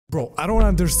Bro, I don't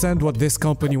understand what this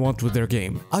company wants with their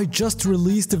game. I just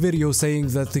released a video saying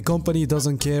that the company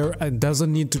doesn't care and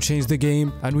doesn't need to change the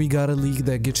game, and we got a leak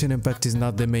that Genshin Impact is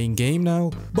not the main game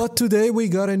now. But today we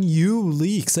got a new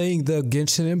leak saying that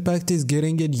Genshin Impact is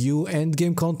getting a new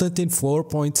endgame content in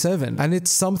 4.7, and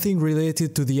it's something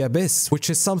related to the Abyss, which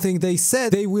is something they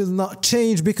said they will not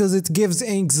change because it gives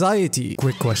anxiety.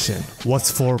 Quick question, what's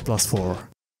 4 plus 4?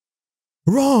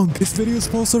 Wrong! This video is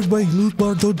sponsored by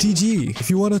lootbar.gg.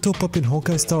 If you want to top up in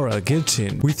Honkai Star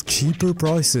Genshin with cheaper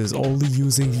prices only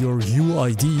using your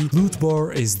UID,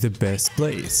 Lootbar is the best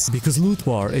place. Because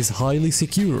Lootbar is highly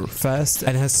secure, fast,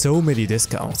 and has so many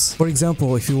discounts. For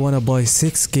example, if you want to buy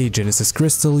 6k Genesis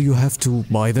Crystal, you have to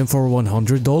buy them for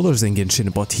 $100 in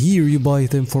Genshin, but here you buy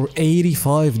them for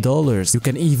 $85. You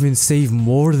can even save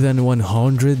more than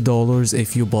 $100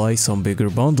 if you buy some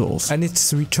bigger bundles. And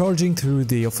it's recharging through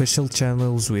the official channel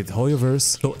with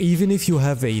Hoyoverse, so even if you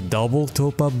have a double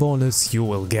top-up bonus, you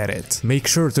will get it. Make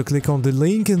sure to click on the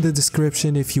link in the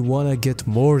description if you wanna get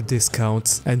more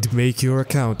discounts and make your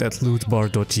account at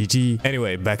lootbar.gg.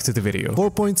 Anyway, back to the video.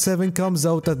 4.7 comes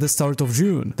out at the start of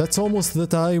June. That's almost the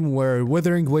time where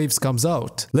Withering Waves comes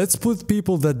out. Let's put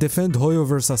people that defend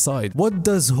Hoyoverse aside. What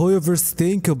does Hoyoverse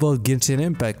think about Genshin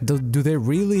Impact? Do they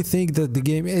really think that the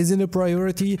game isn't a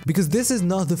priority? Because this is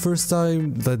not the first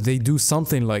time that they do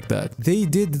something like that. They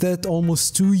did that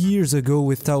almost 2 years ago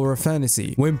with Tower of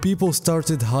Fantasy, when people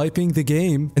started hyping the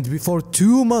game, and before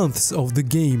 2 months of the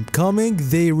game coming,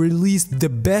 they released the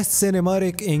best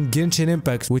cinematic in Genshin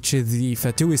Impact, which is the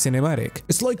Fatui cinematic.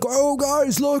 It's like, oh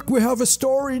guys, look, we have a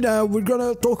story now, we're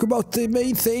gonna talk about the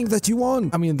main thing that you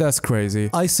want. I mean, that's crazy.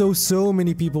 I saw so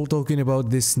many people talking about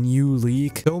this new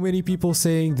leak, so many people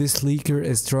saying this leaker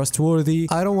is trustworthy.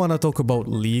 I don't want to talk about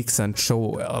leaks and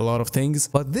show a lot of things,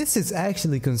 but this is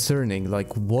actually concerning.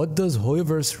 Like, what does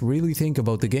Hoyoverse really think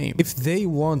about the game? If they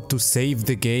want to save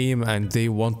the game and they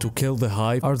want to kill the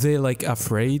hype, are they like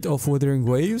afraid of Withering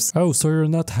Waves? Oh, so you're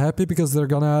not happy because they're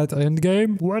gonna add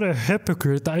endgame? What a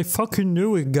hypocrite, I fucking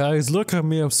knew it, guys, look at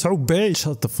me, I'm so bait.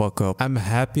 Shut the fuck up. I'm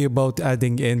happy about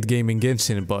adding endgame in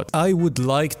Genshin, but I would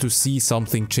like to see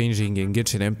something changing in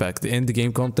Genshin Impact. The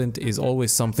endgame content is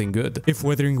always something good. If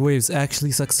Withering Waves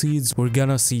actually succeeds, we're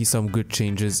gonna see some good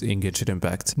changes in Genshin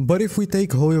Impact. But if we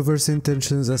take Hoyoverse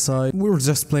intentions aside, we're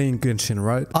just playing Genshin,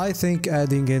 right? I think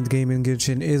adding endgame in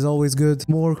Genshin is always good.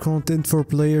 More content for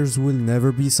players will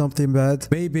never be something bad.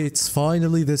 Maybe it's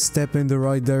finally the step in the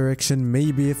right direction.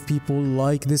 Maybe if people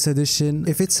like this edition,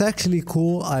 if it's actually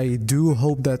cool, I do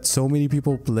hope that so many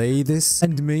people play this,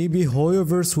 and maybe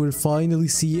Hoyoverse will finally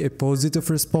see a positive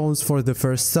response for the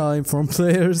first time from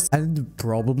players and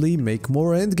probably make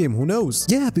more endgame, who knows?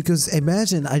 Yeah, because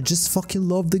imagine, I just fucking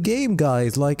love the game,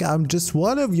 guys. Like, I'm just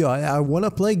one of you. I want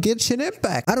to play Genshin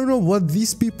Impact. I don't know what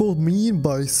these people mean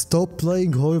by stop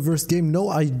playing Hoyoverse game. No,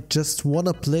 I just want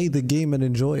to play the game and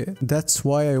enjoy it. That's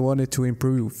why I wanted to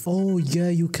improve. Oh yeah,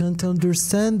 you can't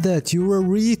understand that. You're a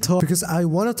retard. Because I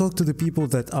want to talk to the people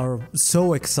that are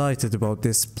so excited about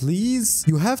this. Please,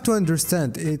 you have to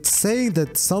understand, it's saying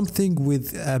that something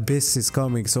with Abyss is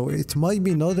coming, so it might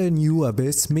be not a new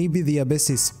Abyss. Maybe the Abyss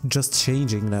is just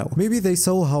changing now. Maybe they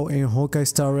saw how in Honkai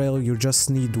Star Rail you just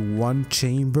need one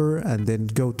chamber and then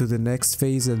go to the next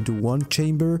phase and do one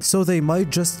chamber, so they might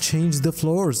just change the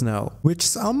floors now,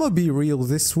 which I'ma be real,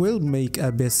 this will make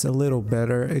Abyss a little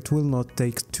better. It will not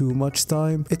take too much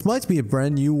time. It might be a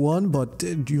brand new one, but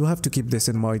you have to keep this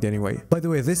in mind anyway. By the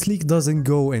way, this leak doesn't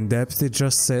go in depth, it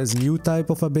just says new type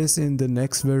of Abyss in the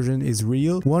next version is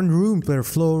real. One room per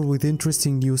floor with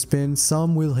interesting new spins.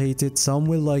 Some will hate it, some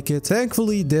will like it.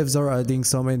 Thankfully, devs are adding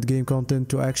some endgame content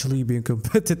to actually be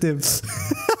competitive.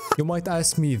 You might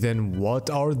ask me then, what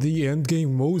are the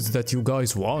endgame modes that you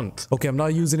guys want? Okay, I'm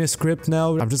not using a script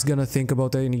now. I'm just gonna think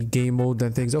about any game mode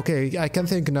and things. Okay, I can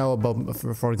think now about,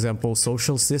 for example,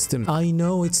 social system. I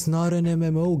know it's not an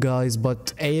MMO, guys,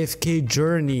 but AFK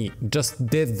Journey just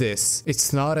did this.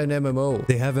 It's not an MMO.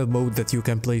 They have a mode that you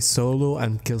can play solo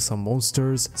and kill some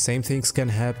monsters. Same things can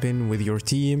happen with your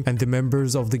team, and the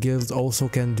members of the guild also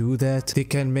can do that. They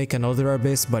can make another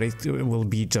Abyss, but it will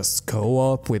be just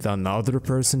co-op with another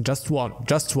person. Just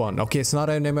one. Okay, it's not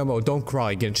an MMO, don't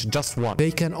cry, Genshin, just one. They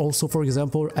can also, for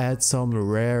example, add some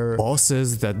rare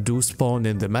bosses that do spawn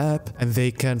in the map, and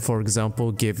they can, for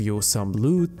example, give you some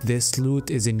loot. This loot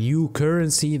is a new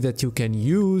currency that you can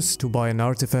use to buy an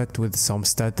artifact with some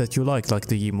stat that you like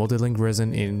the modeling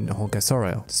resin in Honkai Star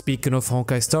Rail. Speaking of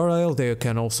Honkai Star Rail, they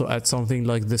can also add something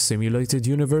like the simulated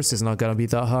universe. It's not gonna be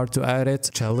that hard to add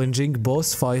it. Challenging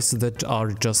boss fights that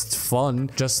are just fun,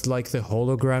 just like the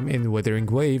hologram in Withering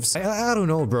Waves. waves. I don't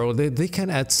know, bro. They can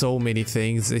add so many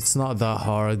things. It's not that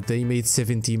hard. They made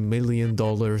 $70 million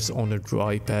on a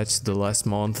dry patch the last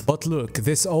month. But look,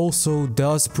 this also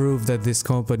does prove that this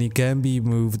company can be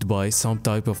moved by some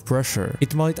type of pressure.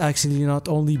 It might actually not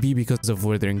only be because of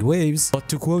weathering waves, but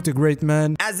to quote a great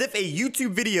man, as if a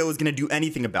YouTube video is gonna do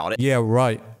anything about it. Yeah,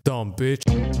 right. Dumb bitch.